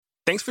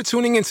Thanks for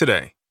tuning in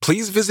today.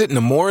 Please visit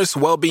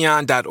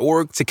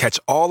nemoriswellbeyond.org to catch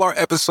all our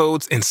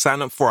episodes and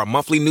sign up for our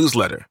monthly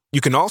newsletter. You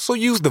can also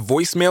use the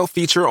voicemail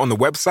feature on the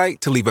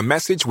website to leave a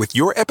message with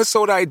your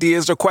episode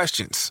ideas or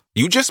questions.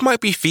 You just might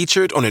be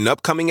featured on an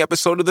upcoming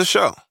episode of the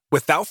show.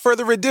 Without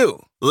further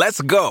ado, let's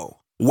go.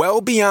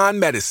 Well Beyond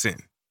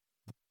Medicine.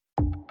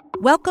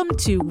 Welcome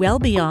to Well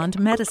Beyond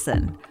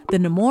Medicine, the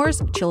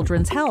Nemours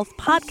Children's Health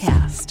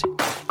podcast.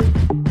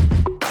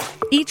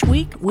 Each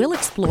week, we'll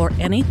explore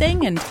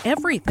anything and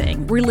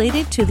everything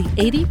related to the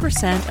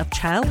 80% of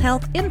child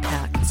health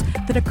impacts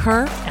that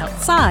occur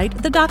outside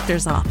the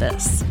doctor's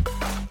office.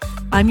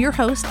 I'm your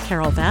host,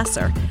 Carol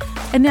Vassar,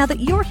 and now that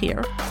you're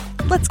here,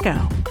 let's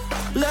go.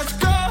 Let's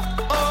go,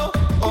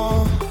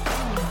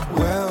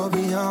 well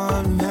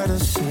beyond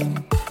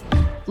medicine.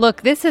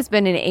 Look, this has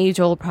been an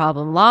age-old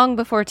problem. Long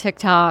before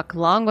TikTok,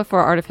 long before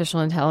artificial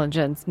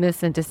intelligence,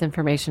 mis and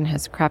disinformation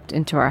has crept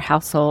into our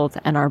households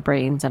and our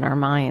brains and our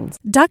minds.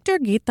 Dr.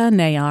 Geeta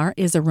Nayar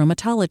is a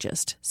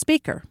rheumatologist,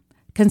 speaker,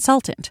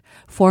 consultant,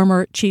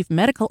 former chief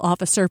medical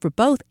officer for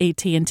both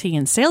AT&T and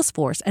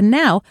Salesforce, and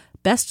now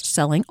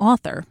best-selling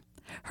author.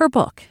 Her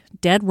book,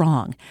 Dead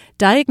Wrong,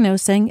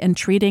 Diagnosing and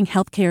Treating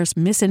Healthcare's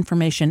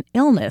Misinformation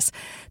Illness,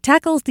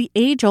 tackles the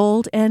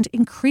age-old and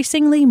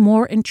increasingly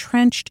more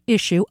entrenched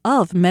issue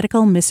of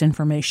medical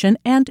misinformation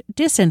and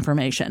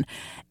disinformation,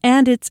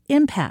 and its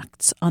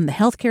impacts on the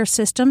healthcare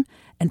system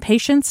and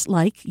patients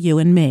like you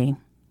and me.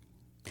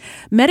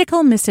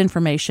 Medical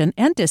misinformation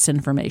and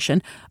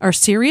disinformation are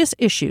serious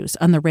issues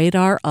on the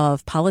radar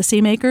of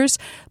policymakers,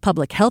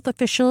 public health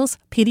officials,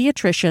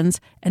 pediatricians,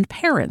 and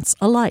parents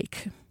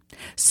alike.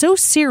 So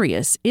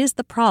serious is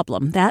the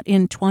problem that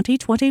in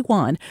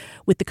 2021,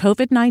 with the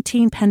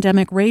COVID-19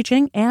 pandemic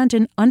raging and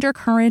an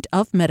undercurrent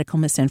of medical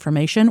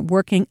misinformation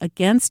working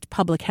against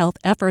public health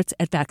efforts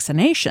at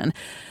vaccination,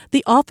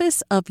 the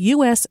Office of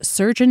U.S.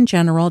 Surgeon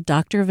General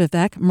Dr.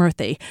 Vivek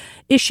Murthy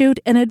issued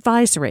an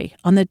advisory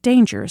on the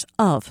dangers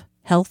of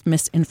health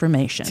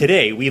misinformation.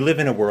 Today, we live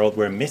in a world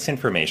where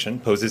misinformation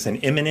poses an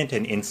imminent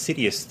and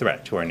insidious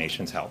threat to our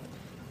nation's health.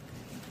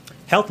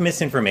 Health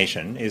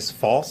misinformation is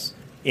false,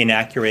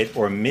 inaccurate,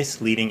 or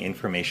misleading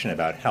information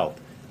about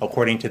health,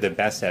 according to the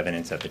best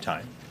evidence at the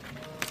time.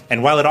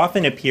 And while it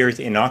often appears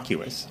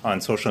innocuous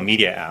on social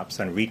media apps,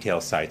 on retail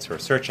sites, or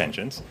search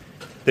engines,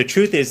 the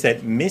truth is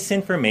that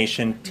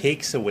misinformation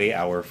takes away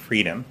our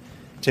freedom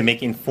to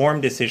make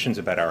informed decisions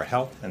about our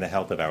health and the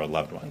health of our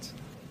loved ones.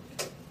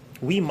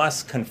 We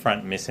must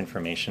confront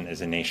misinformation as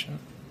a nation.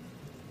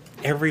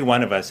 Every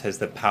one of us has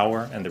the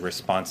power and the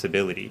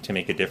responsibility to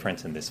make a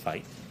difference in this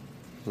fight.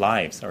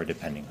 Lives are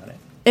depending on it.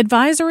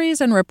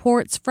 Advisories and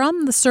reports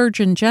from the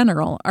Surgeon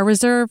General are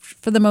reserved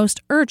for the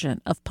most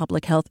urgent of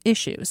public health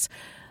issues.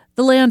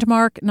 The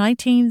landmark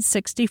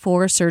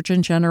 1964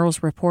 Surgeon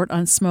General's report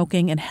on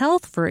smoking and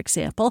health, for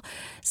example,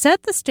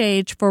 set the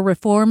stage for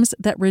reforms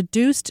that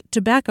reduced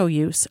tobacco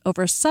use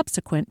over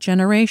subsequent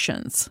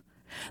generations.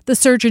 The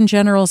Surgeon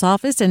General's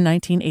office in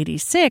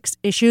 1986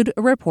 issued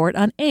a report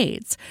on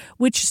AIDS,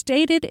 which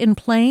stated in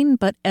plain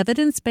but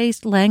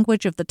evidence-based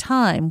language of the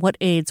time what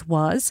AIDS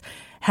was,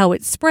 how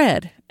it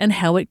spread, and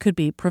how it could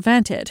be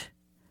prevented.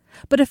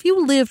 But if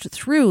you lived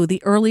through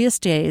the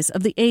earliest days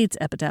of the AIDS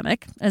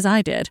epidemic, as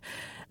I did,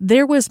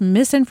 there was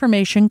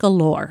misinformation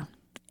galore,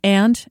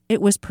 and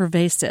it was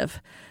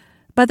pervasive.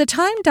 By the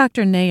time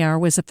Dr. Nayar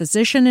was a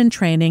physician in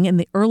training in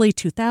the early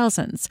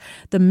 2000s,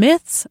 the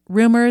myths,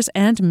 rumors,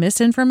 and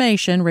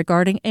misinformation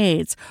regarding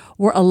AIDS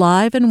were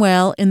alive and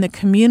well in the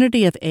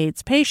community of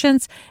AIDS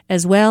patients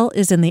as well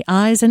as in the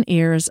eyes and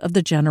ears of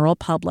the general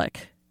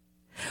public.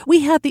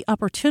 We had the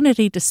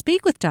opportunity to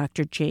speak with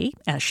Dr. G,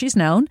 as she's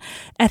known,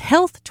 at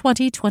Health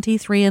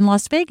 2023 in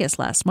Las Vegas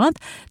last month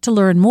to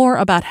learn more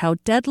about how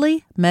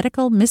deadly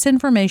medical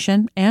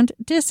misinformation and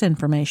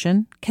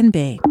disinformation can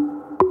be.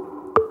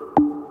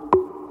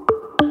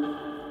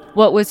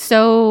 What was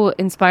so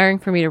inspiring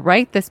for me to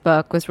write this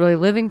book was really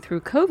living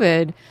through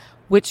COVID,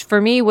 which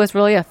for me was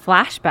really a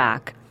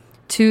flashback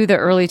to the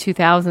early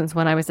 2000s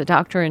when I was a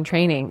doctor in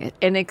training,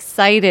 an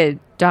excited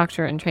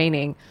doctor in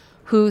training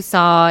who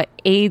saw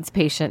AIDS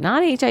patients,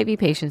 not HIV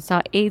patients,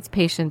 saw AIDS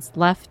patients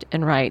left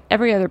and right.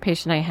 Every other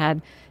patient I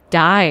had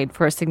died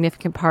for a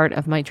significant part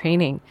of my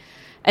training.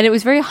 And it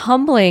was very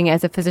humbling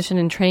as a physician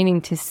in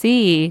training to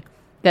see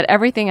that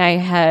everything I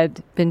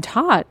had been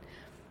taught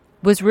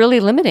was really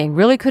limiting,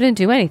 really couldn't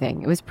do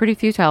anything. It was pretty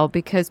futile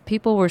because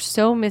people were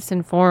so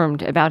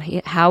misinformed about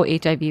how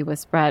HIV was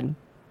spread.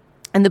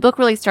 And the book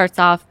really starts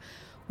off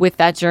with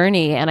that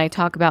journey. And I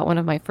talk about one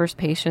of my first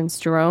patients,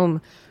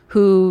 Jerome,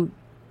 who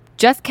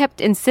just kept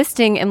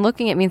insisting and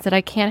looking at me and said,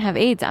 I can't have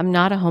AIDS. I'm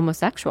not a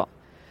homosexual.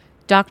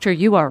 Doctor,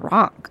 you are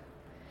wrong.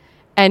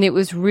 And it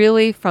was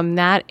really from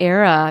that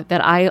era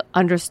that I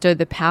understood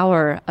the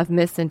power of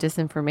mis and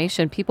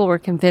disinformation. People were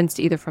convinced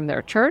either from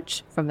their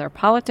church, from their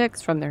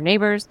politics, from their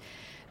neighbors,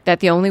 that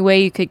the only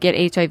way you could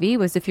get HIV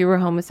was if you were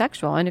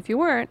homosexual. And if you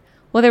weren't,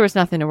 well, there was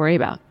nothing to worry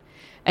about.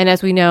 And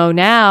as we know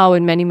now,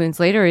 and many moons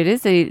later, it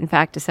is, in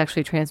fact, a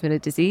sexually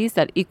transmitted disease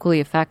that equally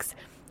affects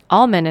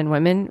all men and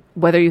women,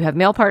 whether you have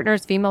male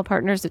partners, female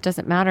partners, it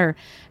doesn't matter.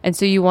 And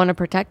so you want to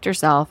protect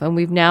yourself. And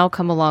we've now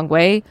come a long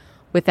way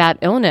with that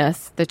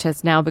illness that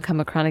has now become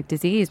a chronic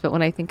disease. But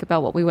when I think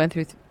about what we went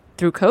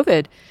through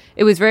COVID,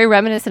 it was very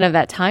reminiscent of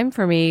that time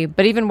for me,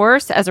 but even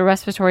worse as a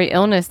respiratory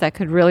illness that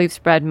could really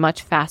spread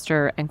much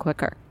faster and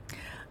quicker.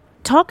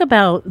 Talk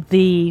about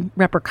the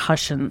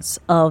repercussions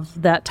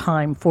of that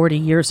time 40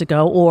 years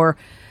ago or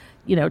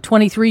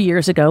 23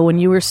 years ago when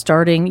you were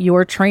starting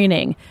your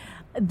training.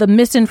 The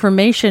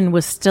misinformation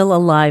was still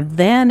alive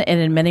then and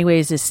in many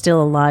ways is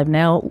still alive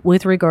now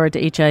with regard to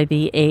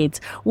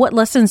HIV/AIDS. What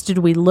lessons did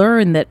we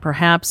learn that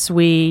perhaps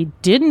we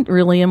didn't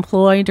really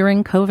employ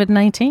during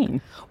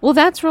COVID-19? Well,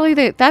 that's really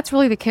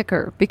the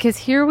kicker, because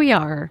here we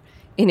are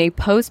in a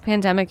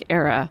post-pandemic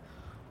era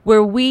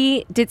where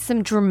we did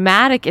some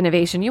dramatic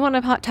innovation. You want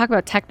to talk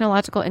about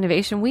technological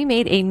innovation? We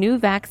made a new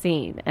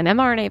vaccine, an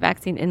mRNA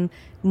vaccine, in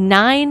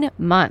 9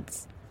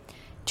 months.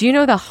 Do you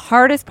know the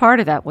hardest part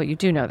of that? Well, you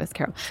do know this,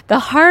 Carol. The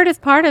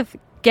hardest part of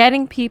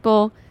getting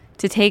people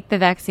to take the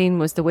vaccine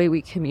was the way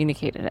we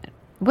communicated it.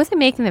 It wasn't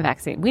making the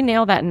vaccine. We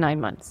nailed that in 9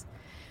 months.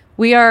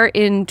 We are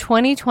in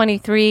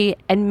 2023,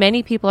 and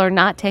many people are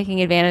not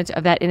taking advantage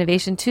of that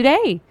innovation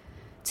today.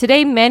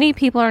 Today, many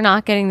people are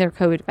not getting their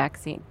COVID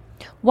vaccine.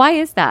 Why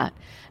is that?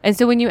 And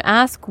so when you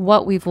ask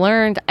what we've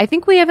learned, I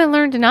think we haven't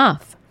learned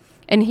enough.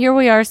 And here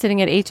we are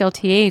sitting at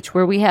HLTH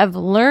where we have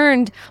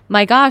learned,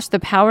 my gosh, the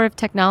power of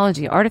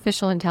technology,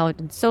 artificial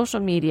intelligence, social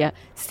media,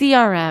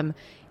 CRM,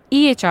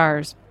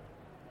 EHRs.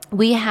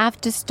 We have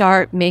to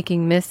start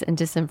making mis and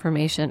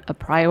disinformation a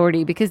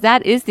priority, because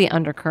that is the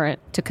undercurrent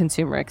to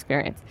consumer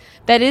experience.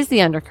 That is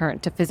the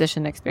undercurrent to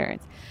physician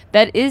experience.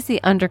 That is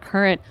the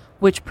undercurrent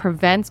which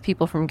prevents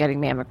people from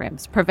getting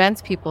mammograms,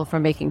 prevents people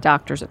from making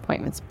doctor's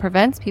appointments,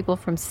 prevents people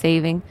from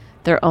saving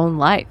their own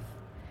life.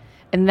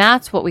 And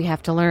that's what we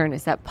have to learn,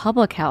 is that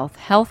public health,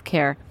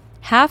 healthcare,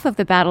 half of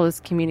the battle is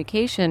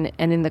communication.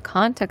 And in the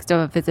context of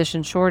a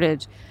physician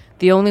shortage,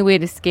 the only way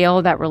to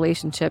scale that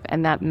relationship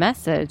and that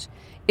message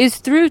is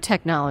through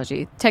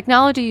technology.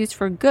 Technology used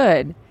for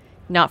good,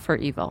 not for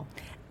evil.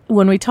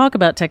 When we talk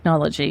about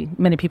technology,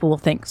 many people will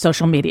think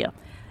social media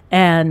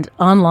and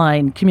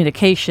online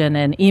communication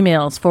and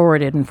emails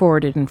forwarded and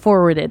forwarded and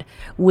forwarded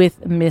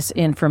with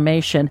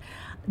misinformation.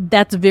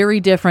 That's very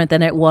different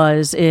than it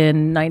was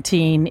in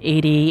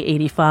 1980,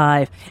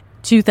 85,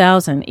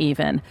 2000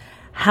 even.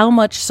 How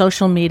much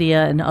social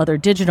media and other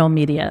digital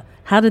media,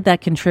 how did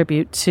that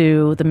contribute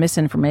to the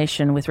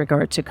misinformation with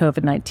regard to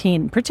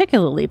COVID-19,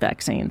 particularly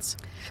vaccines?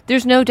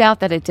 There's no doubt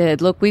that it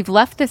did. Look, we've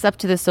left this up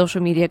to the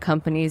social media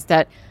companies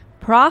that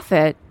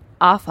profit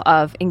off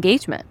of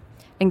engagement.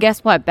 And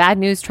guess what? Bad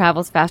news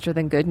travels faster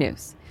than good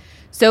news.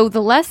 So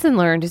the lesson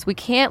learned is we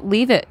can't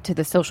leave it to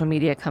the social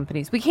media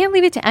companies. We can't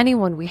leave it to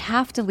anyone. We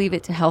have to leave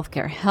it to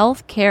healthcare.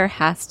 Healthcare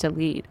has to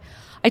lead.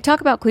 I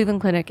talk about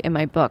Cleveland Clinic in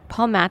my book.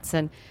 Paul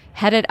Mattson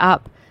headed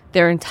up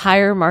their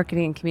entire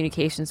marketing and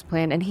communications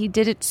plan, and he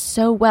did it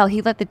so well.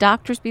 He let the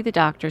doctors be the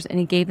doctors, and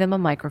he gave them a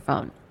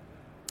microphone.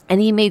 And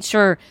he made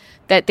sure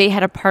that they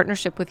had a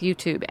partnership with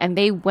YouTube, and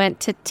they went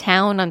to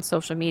town on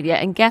social media.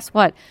 And guess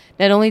what?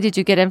 Not only did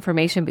you get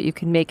information, but you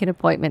can make an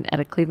appointment at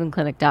a Cleveland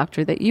Clinic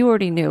doctor that you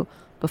already knew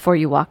before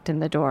you walked in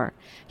the door.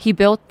 He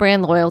built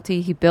brand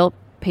loyalty. He built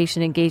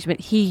patient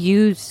engagement. He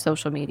used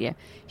social media.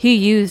 He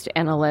used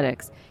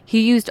analytics.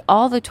 He used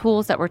all the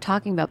tools that we're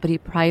talking about, but he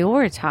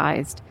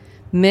prioritized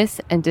mis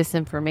and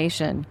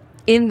disinformation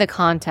in the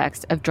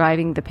context of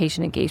driving the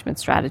patient engagement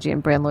strategy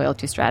and brand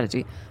loyalty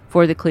strategy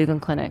for the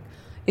Cleveland Clinic.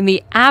 In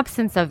the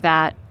absence of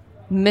that,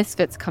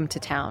 misfits come to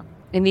town.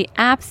 In the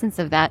absence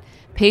of that,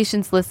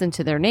 patients listen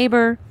to their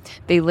neighbor.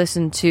 They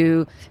listen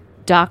to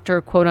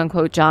Dr. quote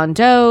unquote John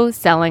Doe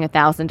selling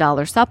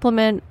 $1,000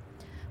 supplement,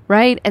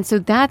 right? And so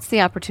that's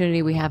the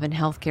opportunity we have in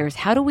healthcare, is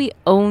how do we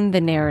own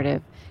the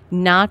narrative,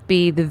 not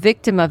be the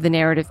victim of the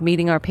narrative,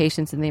 meeting our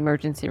patients in the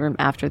emergency room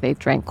after they've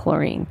drank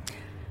chlorine.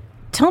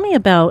 Tell me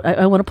about,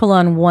 I want to pull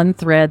on one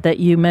thread that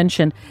you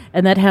mentioned,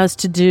 and that has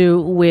to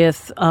do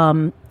with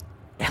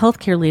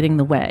healthcare leading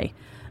the way.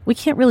 We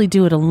can't really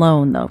do it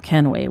alone, though,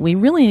 can we? We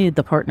really need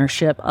the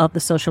partnership of the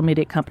social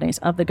media companies,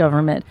 of the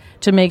government,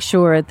 to make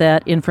sure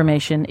that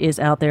information is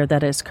out there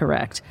that is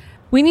correct.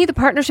 We need the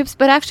partnerships,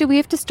 but actually we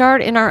have to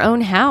start in our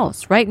own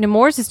house, right?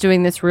 Nemours is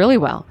doing this really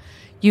well.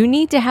 You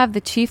need to have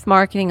the chief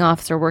marketing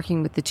officer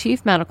working with the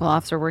chief medical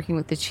officer, working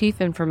with the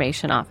chief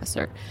information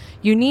officer.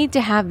 You need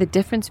to have the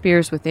different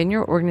spheres within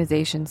your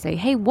organization say,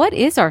 hey, what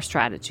is our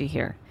strategy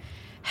here?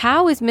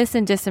 How is mis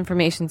and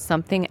disinformation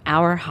something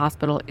our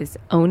hospital is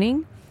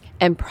owning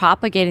and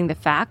propagating the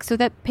facts so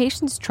that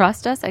patients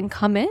trust us and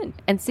come in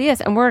and see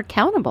us, and we're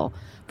accountable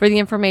for the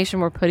information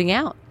we're putting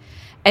out?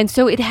 And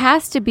so it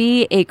has to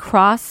be a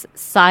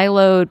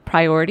cross-siloed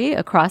priority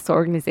across the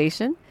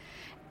organization.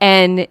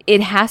 And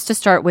it has to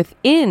start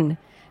within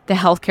the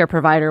healthcare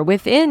provider,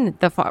 within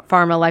the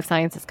pharma life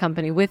sciences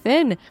company,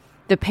 within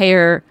the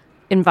payer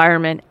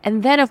environment.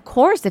 And then, of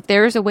course, if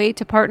there is a way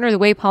to partner the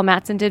way Paul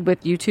Mattson did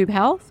with YouTube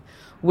Health,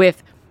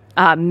 with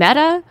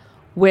Meta,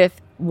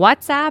 with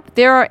WhatsApp.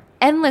 There are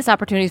endless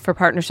opportunities for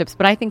partnerships,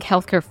 but I think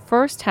healthcare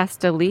first has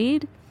to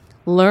lead,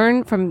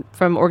 learn from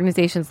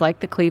organizations like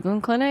the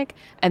Cleveland Clinic,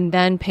 and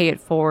then pay it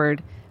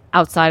forward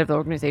outside of the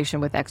organization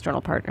with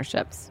external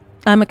partnerships.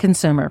 I'm a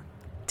consumer.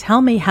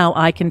 Tell me how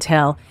I can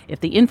tell if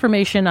the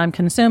information I'm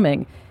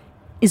consuming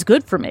is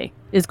good for me,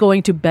 is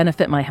going to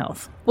benefit my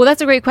health. Well,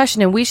 that's a great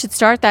question, and we should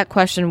start that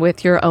question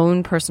with your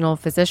own personal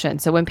physician.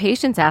 So when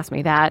patients ask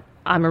me that,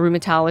 I'm a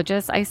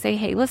rheumatologist, I say,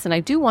 hey, listen, I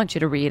do want you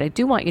to read. I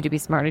do want you to be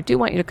smart. I do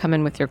want you to come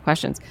in with your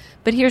questions.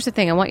 But here's the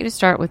thing. I want you to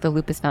start with the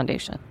Lupus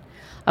Foundation.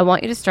 I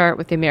want you to start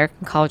with the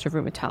American College of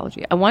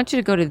Rheumatology. I want you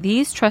to go to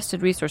these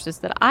trusted resources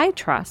that I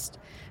trust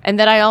and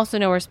that I also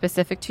know are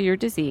specific to your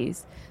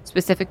disease,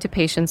 specific to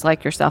patients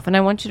like yourself. And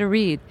I want you to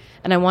read,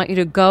 and I want you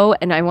to go,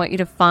 and I want you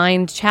to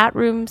find chat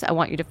rooms. I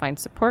want you to find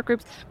support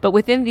groups, but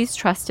within these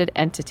trusted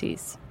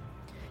entities.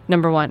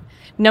 Number one.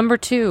 Number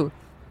two,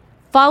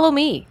 follow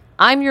me.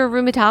 I'm your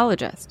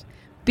rheumatologist.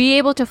 Be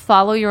able to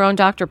follow your own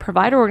doctor.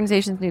 Provider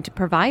organizations need to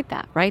provide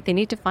that, right? They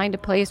need to find a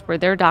place where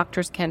their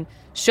doctors can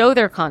show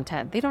their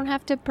content. They don't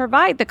have to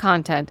provide the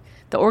content.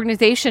 The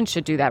organization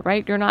should do that,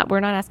 right? We're not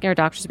asking our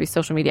doctors to be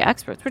social media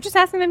experts. We're just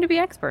asking them to be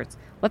experts.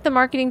 Let the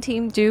marketing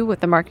team do what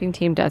the marketing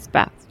team does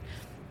best.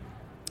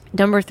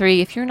 Number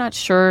three, if you're not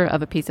sure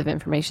of a piece of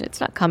information,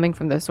 it's not coming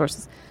from those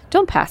sources,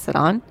 don't pass it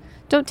on.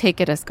 Don't take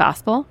it as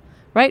gospel,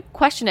 right?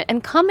 Question it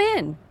and come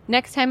in.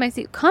 Next time I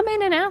see you, come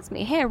in and ask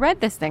me, hey, I read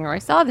this thing, or I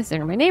saw this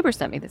thing, or my neighbor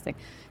sent me this thing.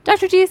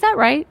 Dr. G, is that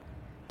right?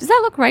 Does that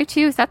look right to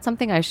you? Is that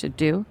something I should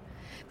do?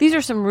 These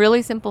are some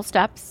really simple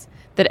steps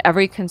that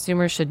every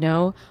consumer should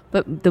know.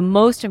 But the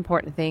most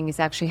important thing is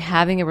actually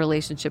having a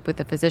relationship with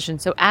the physician.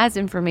 So as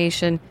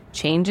information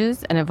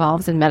changes and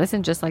evolves in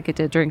medicine, just like it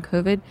did during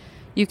COVID,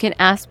 you can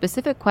ask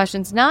specific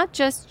questions, not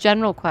just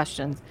general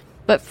questions,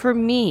 but for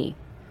me,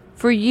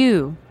 for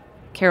you,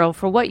 Carol,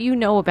 for what you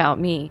know about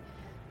me,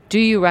 do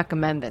you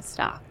recommend this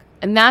stock?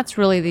 And that's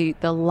really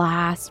the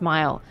last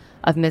mile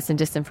of mis and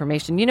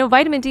disinformation. You know,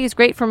 vitamin D is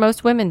great for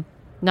most women,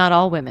 not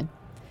all women,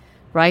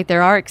 right?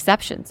 There are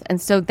exceptions. And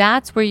so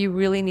that's where you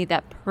really need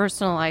that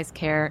personalized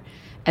care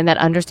and that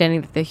understanding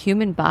that the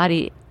human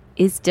body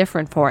is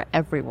different for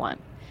everyone.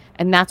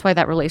 And that's why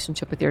that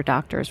relationship with your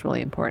doctor is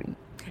really important.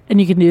 And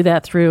you can do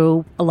that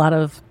through a lot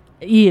of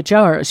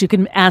EHRs. You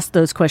can ask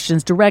those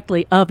questions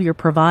directly of your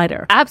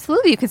provider.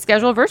 Absolutely. You can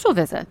schedule a virtual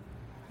visit.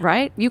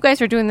 Right? You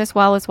guys are doing this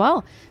well as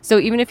well. So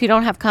even if you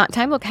don't have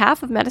time, look,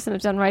 half of medicine,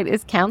 if done right,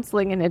 is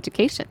counseling and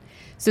education.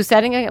 So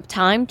setting up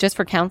time just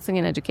for counseling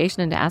and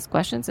education and to ask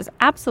questions is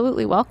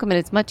absolutely welcome, and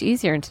it's much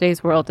easier in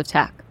today's world of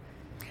tech.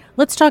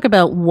 Let's talk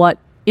about what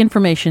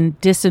information,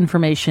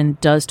 disinformation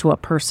does to a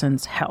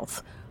person's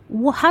health.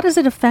 Well, how does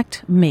it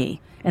affect me,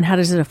 and how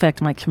does it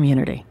affect my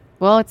community?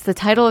 Well, it's the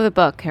title of the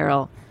book,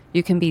 Carol.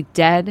 You can be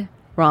dead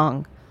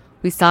wrong.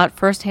 We saw it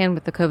firsthand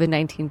with the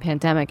COVID-19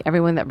 pandemic.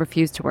 Everyone that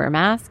refused to wear a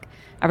mask,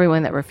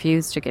 everyone that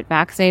refused to get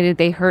vaccinated,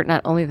 they hurt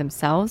not only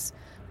themselves,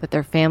 but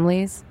their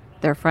families,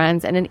 their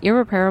friends, and in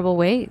irreparable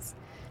ways.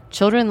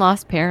 Children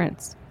lost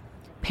parents.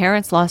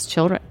 Parents lost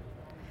children.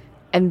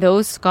 And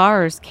those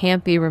scars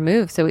can't be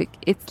removed. So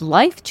it's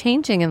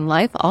life-changing and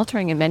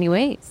life-altering in many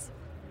ways.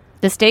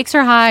 The stakes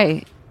are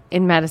high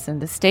in medicine.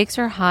 The stakes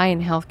are high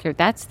in healthcare.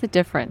 That's the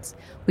difference.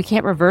 We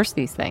can't reverse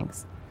these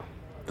things.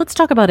 Let's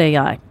talk about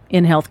AI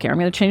in healthcare. I'm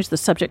going to change the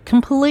subject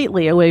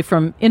completely away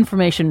from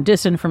information,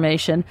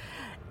 disinformation.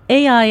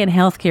 AI in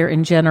healthcare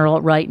in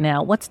general right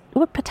now, what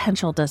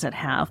potential does it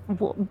have?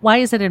 Why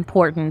is it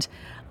important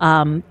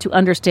to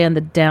understand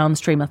the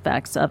downstream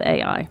effects of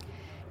AI?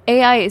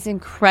 AI is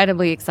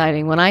incredibly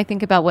exciting. When I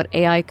think about what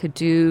AI could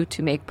do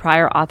to make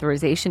prior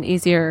authorization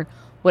easier,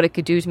 what it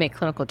could do to make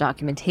clinical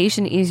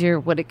documentation easier,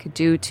 what it could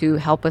do to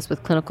help us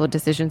with clinical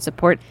decision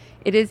support,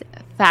 it is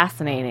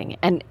fascinating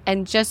and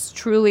just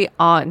truly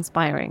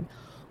awe-inspiring.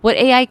 What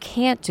AI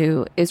can't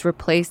do is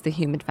replace the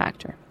human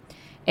factor.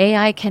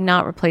 AI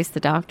cannot replace the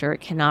doctor.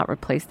 It cannot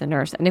replace the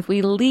nurse. And if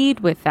we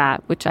lead with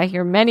that, which I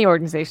hear many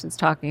organizations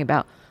talking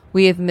about,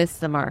 we have missed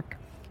the mark.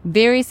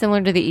 Very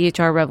similar to the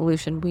EHR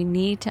revolution, we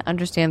need to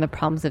understand the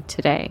problems of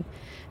today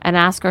and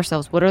ask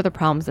ourselves, what are the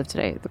problems of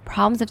today? The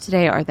problems of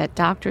today are that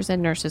doctors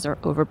and nurses are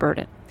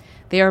overburdened.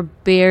 They are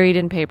buried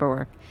in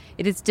paperwork.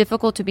 It is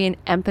difficult to be an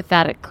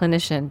empathetic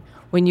clinician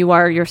when you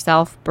are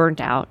yourself burnt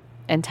out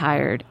and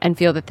tired and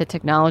feel that the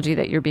technology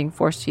that you're being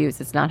forced to use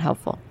is not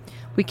helpful.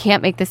 We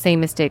can't make the same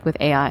mistake with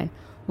AI.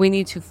 We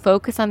need to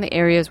focus on the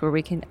areas where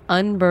we can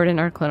unburden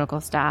our clinical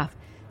staff,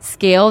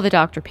 scale the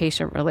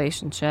doctor-patient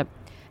relationship,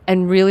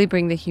 and really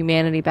bring the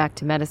humanity back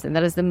to medicine.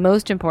 That is the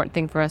most important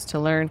thing for us to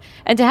learn,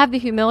 and to have the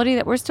humility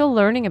that we're still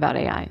learning about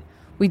AI.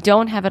 We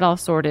don't have it all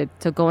sorted.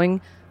 So going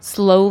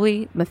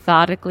slowly,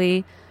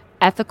 methodically,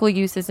 ethical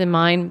uses in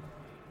mind,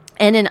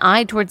 and an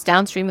eye towards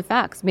downstream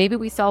effects. Maybe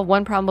we solved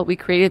one problem, but we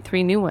created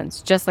 3 new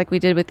ones, just like we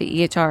did with the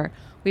EHR.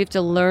 We have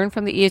to learn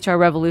from the EHR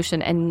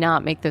revolution and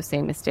not make those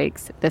same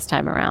mistakes this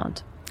time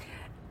around.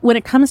 When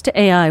it comes to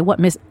AI, what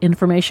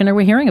misinformation are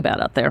we hearing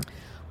about out there?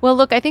 Well,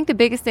 look, I think the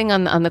biggest thing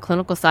on the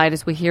clinical side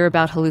is we hear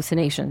about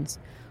hallucinations.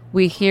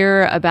 We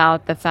hear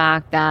about the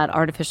fact that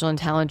artificial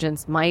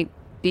intelligence might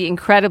be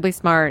incredibly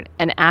smart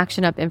and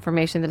action up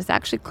information that is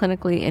actually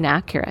clinically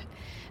inaccurate.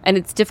 And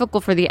it's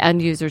difficult for the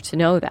end user to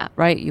know that,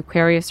 right? You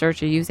query a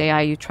search, you use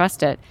AI, you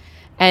trust it.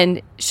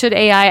 And should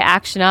AI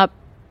action up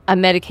a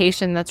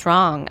medication that's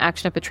wrong,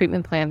 action up a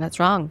treatment plan that's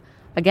wrong?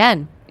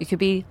 Again, it could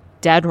be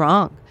dead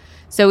wrong.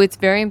 So it's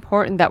very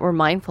important that we're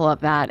mindful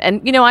of that.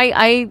 And,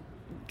 I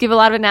give a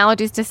lot of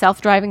analogies to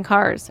self-driving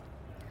cars.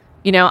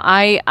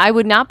 I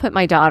would not put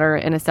my daughter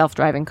in a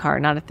self-driving car,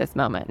 not at this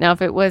moment. Now,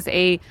 if it was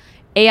a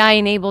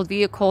AI-enabled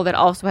vehicle that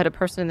also had a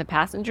person in the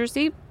passenger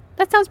seat,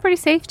 that sounds pretty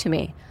safe to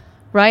me,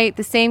 right?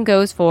 The same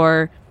goes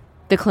for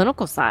the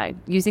clinical side.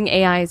 Using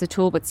AI as a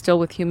tool, but still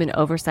with human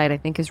oversight, I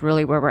think is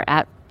really where we're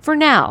at for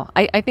now.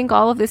 I think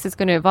all of this is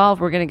going to evolve.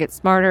 We're going to get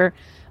smarter,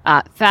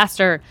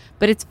 faster,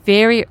 but it's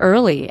very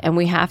early, and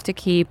we have to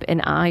keep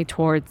an eye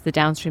towards the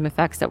downstream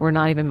effects that we're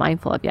not even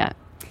mindful of yet.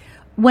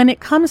 When it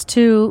comes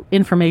to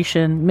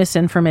information,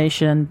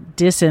 misinformation,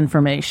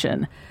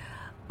 disinformation,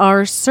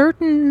 are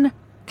certain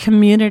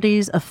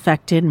communities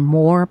affected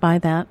more by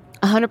that?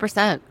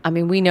 100%. I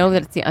mean, we know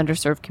that it's the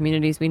underserved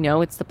communities. We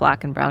know it's the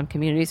Black and brown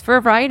communities for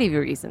a variety of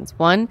reasons.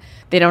 One,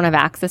 they don't have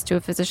access to a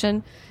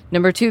physician.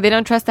 Number two, they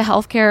don't trust the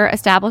healthcare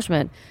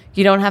establishment.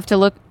 You don't have to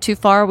look too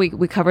far.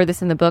 We cover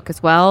this in the book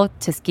as well.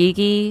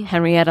 Tuskegee,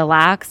 Henrietta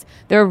Lacks.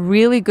 There are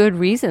really good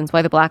reasons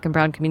why the Black and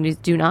brown communities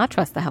do not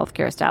trust the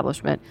healthcare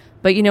establishment.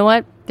 But you know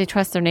what? They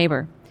trust their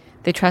neighbor.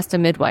 They trust a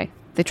midwife.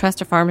 They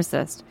trust a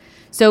pharmacist.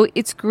 So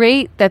it's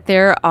great that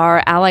there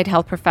are allied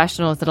health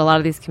professionals that a lot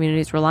of these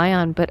communities rely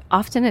on, but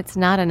often it's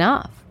not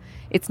enough.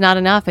 It's not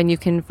enough, and you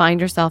can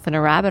find yourself in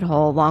a rabbit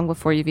hole long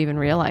before you've even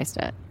realized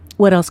it.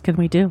 What else can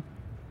we do?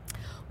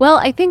 Well,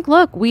 I think,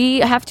 look, we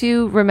have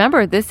to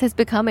remember this has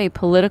become a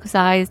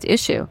politicized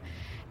issue.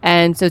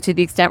 And so to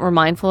the extent we're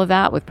mindful of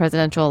that with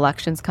presidential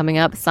elections coming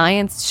up,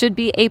 science should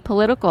be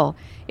apolitical.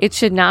 It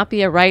should not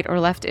be a right or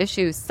left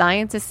issue.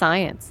 Science is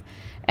science.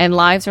 And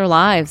lives are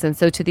lives. And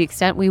so to the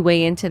extent we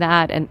weigh into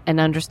that and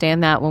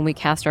understand that when we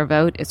cast our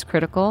vote is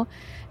critical.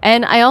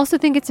 And I also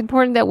think it's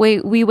important that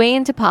we weigh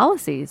into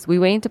policies. We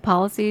weigh into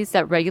policies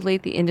that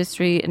regulate the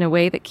industry in a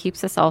way that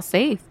keeps us all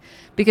safe.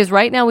 Because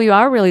right now we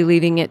are really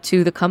leaving it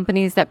to the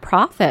companies that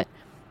profit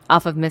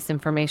off of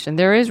misinformation.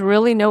 There is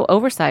really no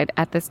oversight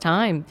at this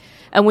time.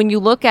 And when you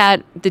look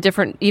at the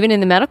different, even in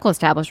the medical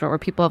establishment where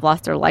people have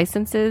lost their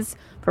licenses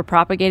for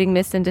propagating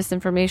mis and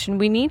disinformation,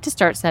 we need to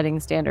start setting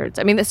standards.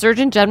 I mean, the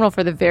Surgeon General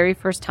for the very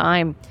first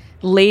time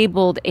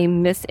labeled a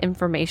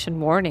misinformation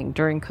warning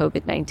during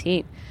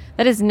COVID-19.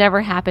 That has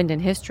never happened in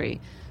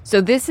history.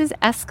 So this is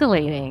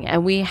escalating,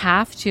 and we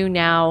have to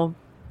now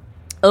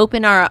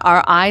open our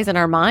eyes and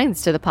our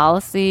minds to the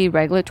policy,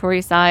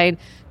 regulatory side,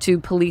 to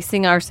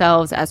policing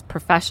ourselves as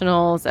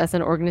professionals, as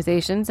an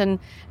organizations,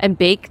 and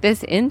bake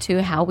this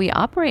into how we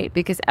operate,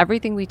 because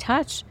everything we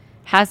touch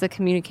has a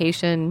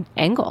communication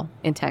angle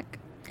in tech.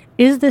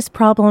 Is this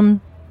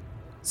problem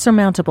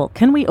surmountable?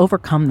 Can we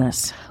overcome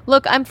this?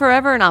 Look, I'm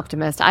forever an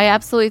optimist. I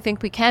absolutely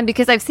think we can,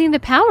 because I've seen the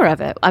power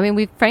of it. I mean,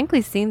 we've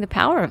frankly seen the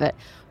power of it.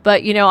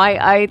 But, you know,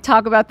 I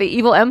talk about the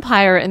evil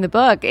empire in the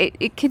book.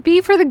 It could be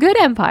for the good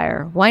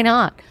empire. Why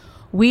not?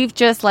 We've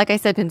just, like I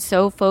said, been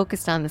so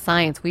focused on the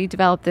science. We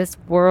developed this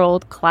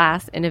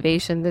world-class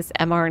innovation, this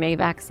mRNA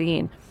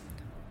vaccine.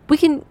 We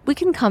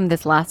can come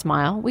this last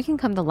mile. We can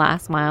come the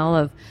last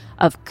mile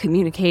of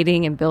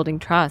communicating and building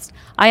trust.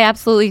 I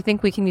absolutely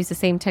think we can use the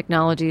same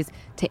technologies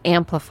to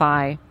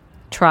amplify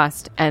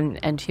trust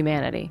and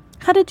humanity.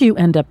 How did you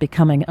end up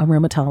becoming a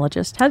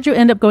rheumatologist? How did you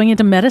end up going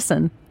into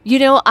medicine? You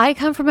know, I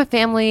come from a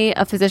family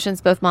of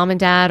physicians. Both mom and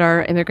dad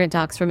are immigrant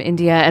docs from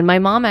India. And my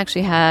mom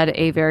actually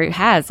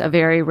has a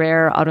very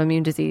rare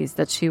autoimmune disease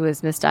that she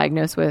was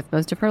misdiagnosed with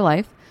most of her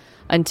life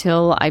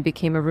until I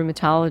became a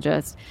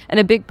rheumatologist. And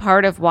a big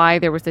part of why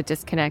there was a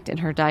disconnect in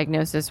her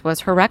diagnosis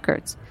was her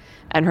records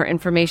and her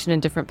information in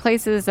different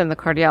places, and the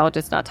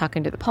cardiologist not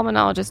talking to the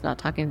pulmonologist, not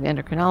talking to the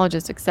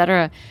endocrinologist, et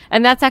cetera.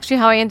 And that's actually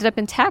how I ended up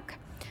in tech,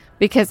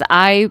 because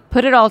I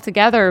put it all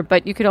together,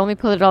 but you could only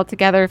put it all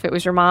together if it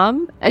was your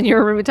mom and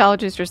you're a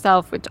rheumatologist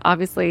yourself, which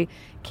obviously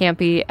can't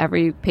be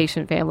every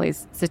patient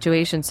family's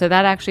situation. So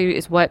that actually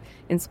is what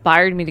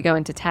inspired me to go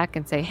into tech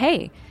and say,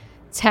 hey,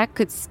 tech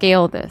could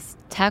scale this.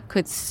 Tech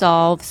could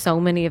solve so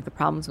many of the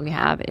problems we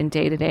have in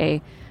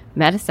day-to-day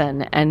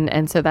medicine.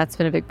 And so that's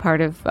been a big part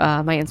of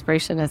my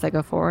inspiration as I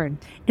go forward.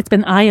 It's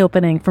been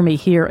eye-opening for me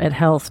here at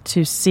Health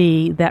to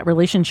see that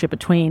relationship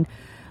between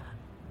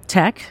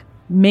tech,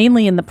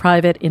 mainly in the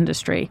private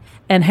industry,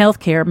 and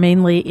healthcare,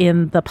 mainly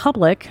in the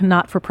public,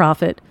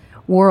 not-for-profit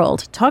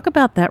world. Talk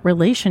about that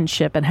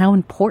relationship and how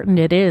important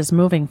it is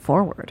moving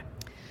forward.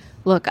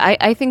 Look,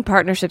 I think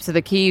partnerships are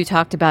the key. You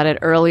talked about it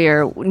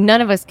earlier.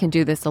 None of us can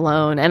do this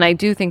alone. And I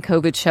do think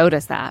COVID showed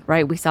us that,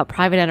 right? We saw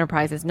private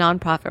enterprises,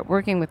 nonprofit,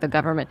 working with the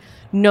government.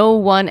 No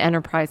one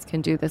enterprise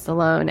can do this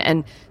alone.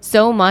 And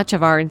so much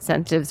of our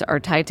incentives are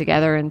tied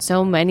together. And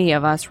so many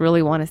of us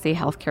really want to see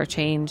healthcare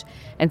change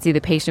and see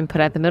the patient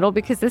put at the middle,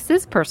 because this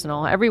is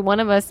personal. Every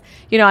one of us,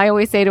 I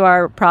always say to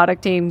our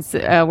product teams,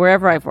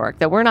 wherever I've worked,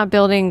 that we're not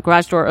building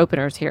garage door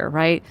openers here,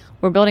 right?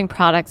 We're building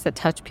products that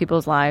touch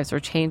people's lives or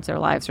change their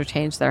lives or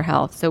change their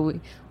health. So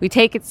we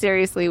take it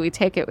seriously. We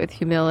take it with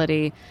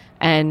humility.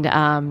 And,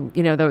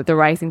 the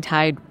rising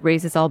tide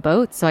raises all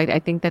boats. So I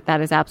think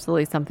that is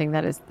absolutely something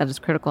that is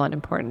critical and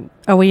important.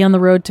 Are we on the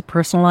road to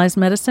personalized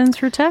medicine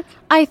through tech?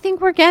 I think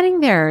we're getting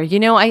there.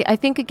 I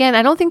think, again,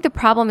 I don't think the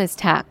problem is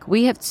tech.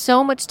 We have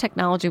so much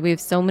technology. We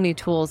have so many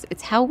tools.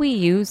 It's how we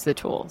use the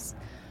tools,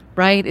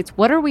 right? It's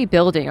what are we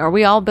building? Are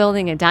we all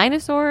building a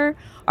dinosaur?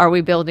 Are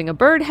we building a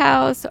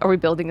birdhouse? Are we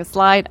building a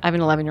slide? I have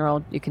an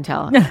 11-year-old, you can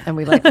tell, and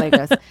we like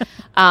Legos.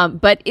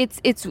 But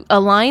it's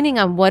aligning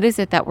on what is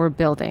it that we're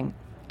building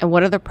and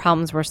what are the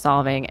problems we're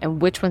solving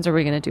and which ones are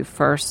we going to do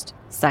first,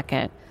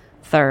 second,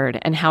 third,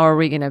 and how are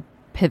we going to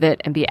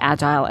pivot and be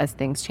agile as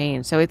things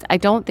change. So I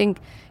don't think,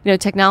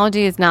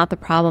 technology is not the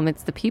problem.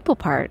 It's the people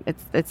part.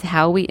 It's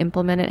how we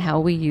implement it, how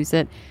we use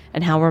it,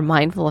 and how we're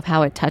mindful of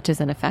how it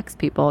touches and affects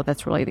people.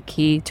 That's really the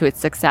key to its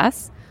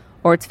success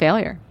or its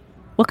failure.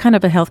 What kind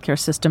of a healthcare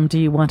system do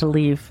you want to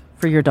leave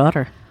for your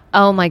daughter?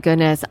 Oh my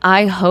goodness.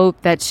 I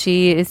hope that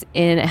she is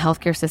in a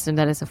healthcare system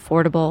that is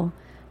affordable,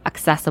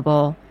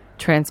 accessible,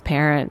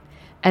 transparent,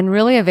 and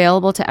really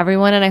available to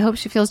everyone. And I hope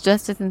she feels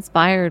just as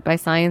inspired by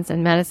science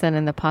and medicine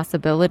and the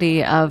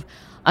possibility of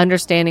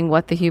understanding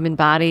what the human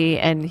body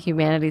and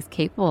humanity is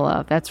capable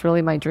of. That's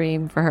really my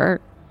dream for her.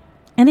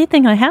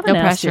 Anything I haven't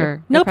asked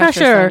you? No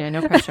pressure. Sonia,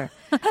 no pressure.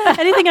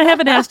 Anything I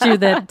haven't asked you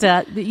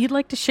that you'd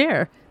like to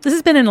share? This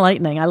has been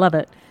enlightening. I love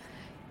it.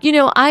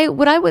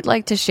 What I would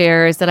like to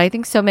share is that I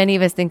think so many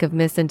of us think of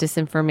mis and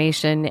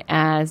disinformation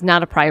as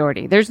not a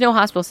priority. There's no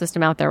hospital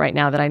system out there right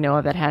now that I know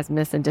of that has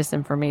mis and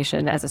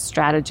disinformation as a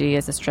strategy,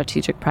 as a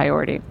strategic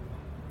priority.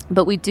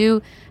 But we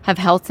do have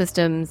health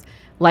systems,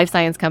 life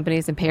science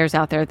companies, and payers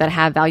out there that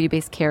have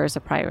value-based care as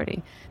a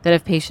priority, that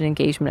have patient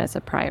engagement as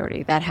a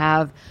priority, that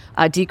have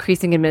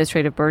decreasing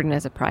administrative burden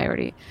as a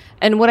priority.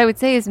 And what I would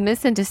say is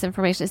mis and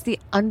disinformation is the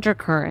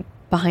undercurrent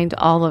behind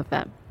all of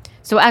them.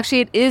 So actually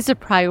it is a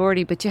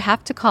priority, but you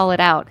have to call it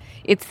out.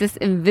 It's this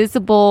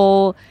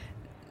invisible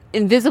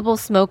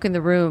smoke in the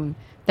room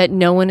that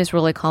no one is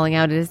really calling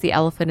out. It is the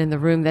elephant in the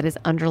room that is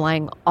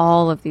underlying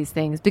all of these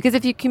things. Because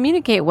if you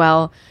communicate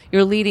well,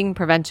 you're leading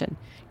prevention.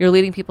 You're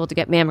leading people to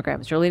get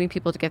mammograms. You're leading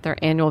people to get their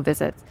annual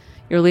visits.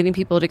 You're leading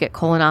people to get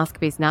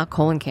colonoscopies, not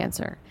colon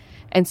cancer.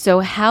 And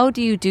so how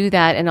do you do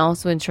that and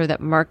also ensure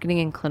that marketing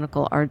and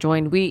clinical are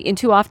joined? And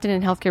too often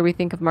in healthcare, we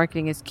think of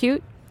marketing as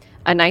cute,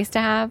 a nice to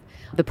have.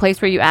 The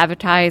place where you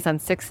advertise on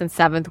 6th and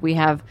 7th, we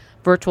have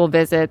virtual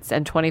visits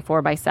and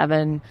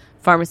 24/7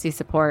 pharmacy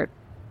support.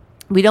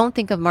 We don't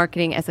think of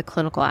marketing as a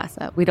clinical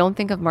asset. We don't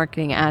think of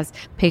marketing as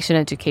patient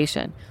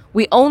education.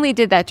 We only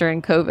did that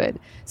during COVID.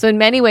 So in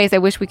many ways, I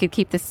wish we could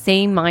keep the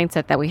same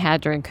mindset that we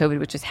had during COVID,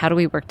 which is how do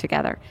we work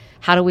together?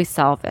 How do we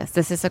solve this?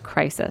 This is a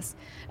crisis.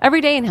 Every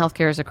day in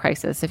healthcare is a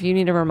crisis. If you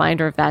need a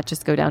reminder of that,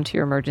 just go down to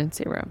your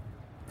emergency room.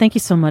 Thank you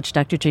so much,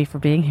 Dr. G, for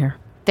being here.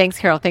 Thanks,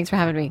 Carol. Thanks for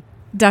having me.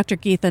 Dr.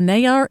 Geetha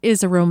Nayar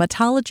is a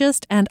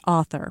rheumatologist and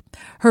author.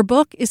 Her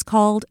book is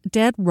called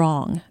Dead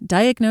Wrong: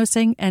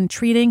 Diagnosing and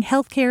Treating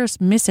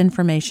Healthcare's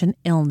Misinformation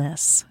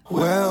Illness.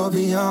 Well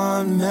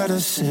beyond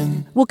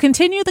medicine. We'll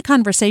continue the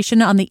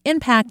conversation on the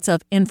impacts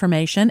of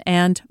information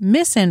and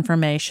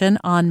misinformation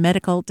on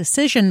medical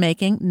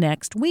decision-making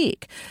next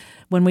week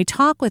when we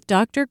talk with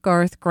Dr.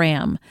 Garth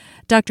Graham.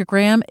 Dr.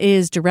 Graham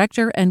is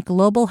Director and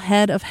Global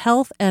Head of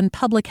Health and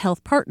Public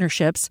Health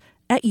Partnerships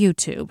at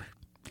YouTube.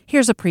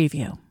 Here's a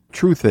preview.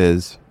 Truth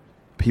is,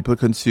 people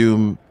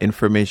consume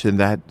information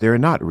that they're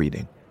not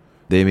reading.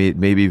 They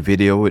may be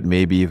video, it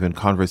may be even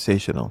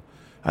conversational.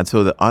 And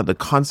so the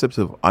concept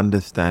of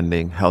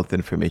understanding health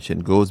information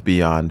goes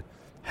beyond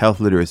health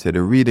literacy at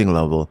a reading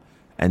level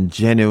and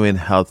genuine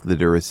health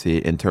literacy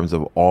in terms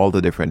of all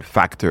the different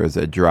factors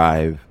that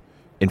drive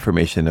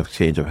information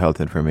exchange of health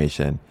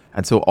information.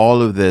 And so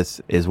all of this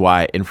is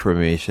why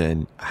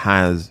information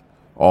has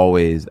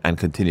always and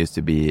continues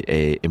to be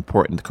an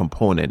important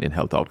component in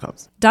health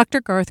outcomes.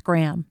 Dr. Garth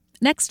Graham,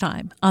 next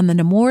time on the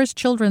Nemours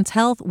Children's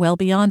Health Well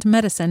Beyond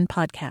Medicine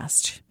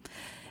podcast.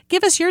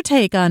 Give us your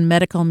take on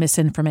medical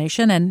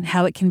misinformation and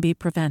how it can be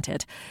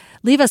prevented.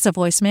 Leave us a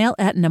voicemail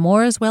at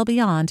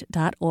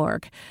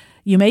nemourswellbeyond.org.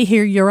 You may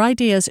hear your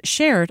ideas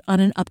shared on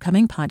an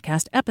upcoming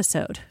podcast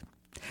episode.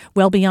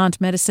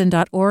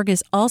 WellBeyondMedicine.org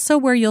is also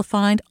where you'll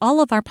find all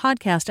of our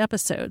podcast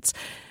episodes.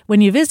 When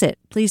you visit,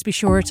 please be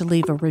sure to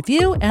leave a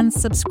review and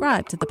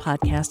subscribe to the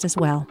podcast as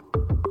well.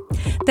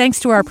 Thanks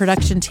to our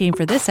production team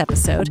for this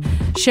episode,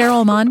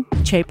 Cheryl Munn,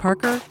 Che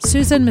Parker,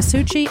 Susan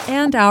Masucci,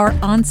 and our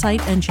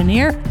on-site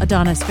engineer,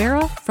 Adonis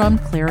Vera from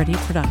Clarity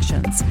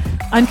Productions.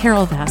 I'm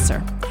Carol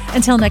Vassar.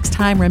 Until next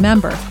time,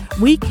 remember,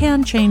 we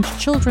can change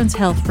children's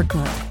health for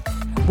good.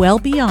 Well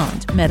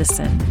beyond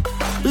medicine.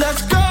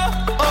 Let's go!